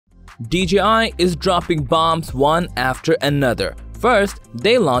DJI is dropping bombs one after another. First,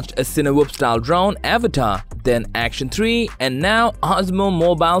 they launched a Cinewhoop-style drone Avatar, then Action 3, and now Osmo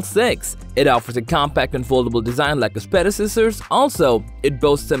Mobile 6. It offers a compact and foldable design like its predecessors. Also, it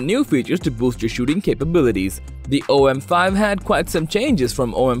boasts some new features to boost your shooting capabilities. The OM5 had quite some changes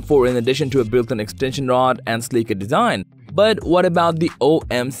from OM4 in addition to a built-in extension rod and sleeker design. But what about the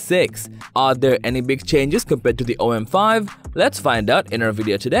OM6? Are there any big changes compared to the OM5? Let's find out in our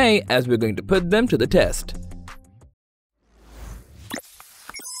video today as we're going to put them to the test.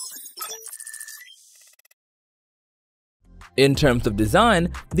 In terms of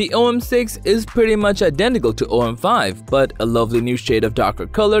design, the OM6 is pretty much identical to OM5, but a lovely new shade of darker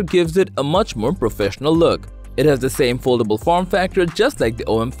color gives it a much more professional look. It has the same foldable form factor just like the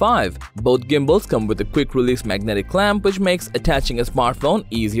OM5. Both gimbals come with a quick-release magnetic clamp which makes attaching a smartphone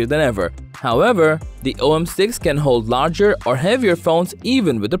easier than ever. However, the OM6 can hold larger or heavier phones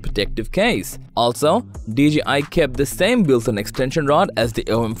even with a protective case. Also, DJI kept the same built-in extension rod as the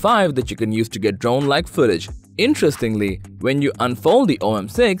OM5 that you can use to get drone-like footage. Interestingly, when you unfold the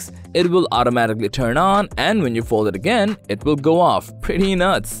OM6, it will automatically turn on, and when you fold it again, it will go off. Pretty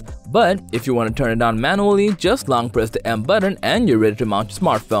nuts. But if you want to turn it on manually, just long press the M button and you're ready to mount your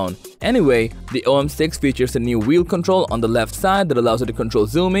smartphone. Anyway, the OM6 features a new wheel control on the left side that allows you to control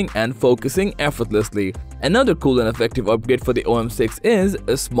zooming and focusing effortlessly. Another cool and effective upgrade for the OM6 is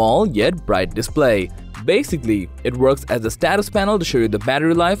a small yet bright display. Basically, it works as a status panel to show you the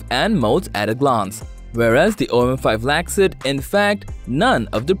battery life and modes at a glance. Whereas the OM5 lacks it, in fact, none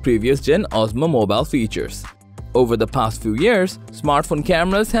of the previous gen Osmo mobile features. Over the past few years, smartphone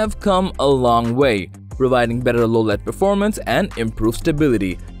cameras have come a long way, providing better low-light performance and improved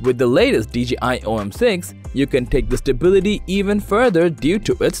stability. With the latest DJI OM6, you can take the stability even further due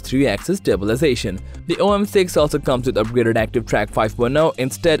to its 3-axis stabilization. The OM6 also comes with upgraded Active Track 5.0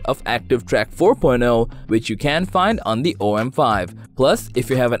 instead of Active Track 4.0, which you can find on the OM5. Plus, if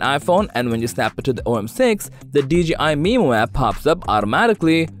you have an iPhone and when you snap it to the OM6, the DJI Memo app pops up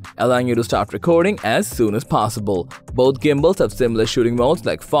automatically, allowing you to start recording as soon as possible. Both gimbals have similar shooting modes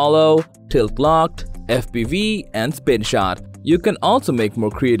like follow, tilt locked, FPV, and spin shot. You can also make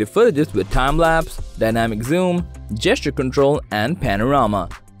more creative footages with time-lapse, dynamic zoom, gesture control, and panorama.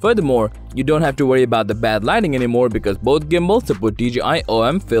 Furthermore, you don't have to worry about the bad lighting anymore because both gimbals support DJI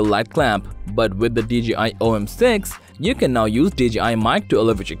OM fill light clamp. But with the DJI OM6, you can now use DJI mic to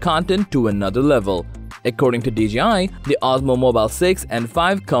elevate your content to another level. According to DJI, the Osmo Mobile 6 and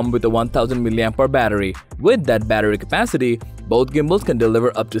 5 come with a 1000 mAh battery. With that battery capacity, both gimbals can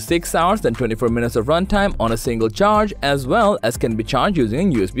deliver up to 6 hours and 24 minutes of runtime on a single charge, as well as can be charged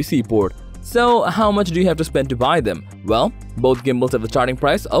using a USB-C port. So how much do you have to spend to buy them? Well, both gimbals have a starting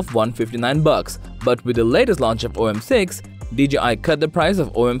price of $159, but with the latest launch of OM6, DJI cut the price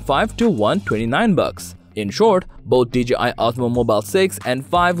of OM5 to $129. In short, both DJI Osmo Mobile 6 and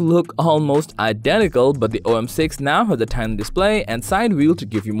 5 look almost identical, but the OM6 now has a tiny display and side wheel to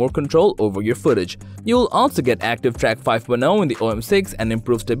give you more control over your footage. You'll also get Active Track 5.0 in the OM6 and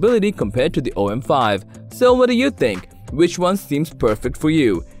improved stability compared to the OM5. So what do you think? Which one seems perfect for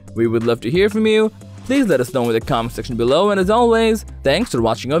you? We would love to hear from you. Please let us know in the comment section below, and as always, thanks for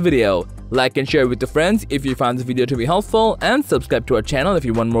watching our video. Like and share with your friends if you found this video to be helpful, and subscribe to our channel if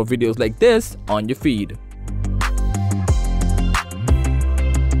you want more videos like this on your feed.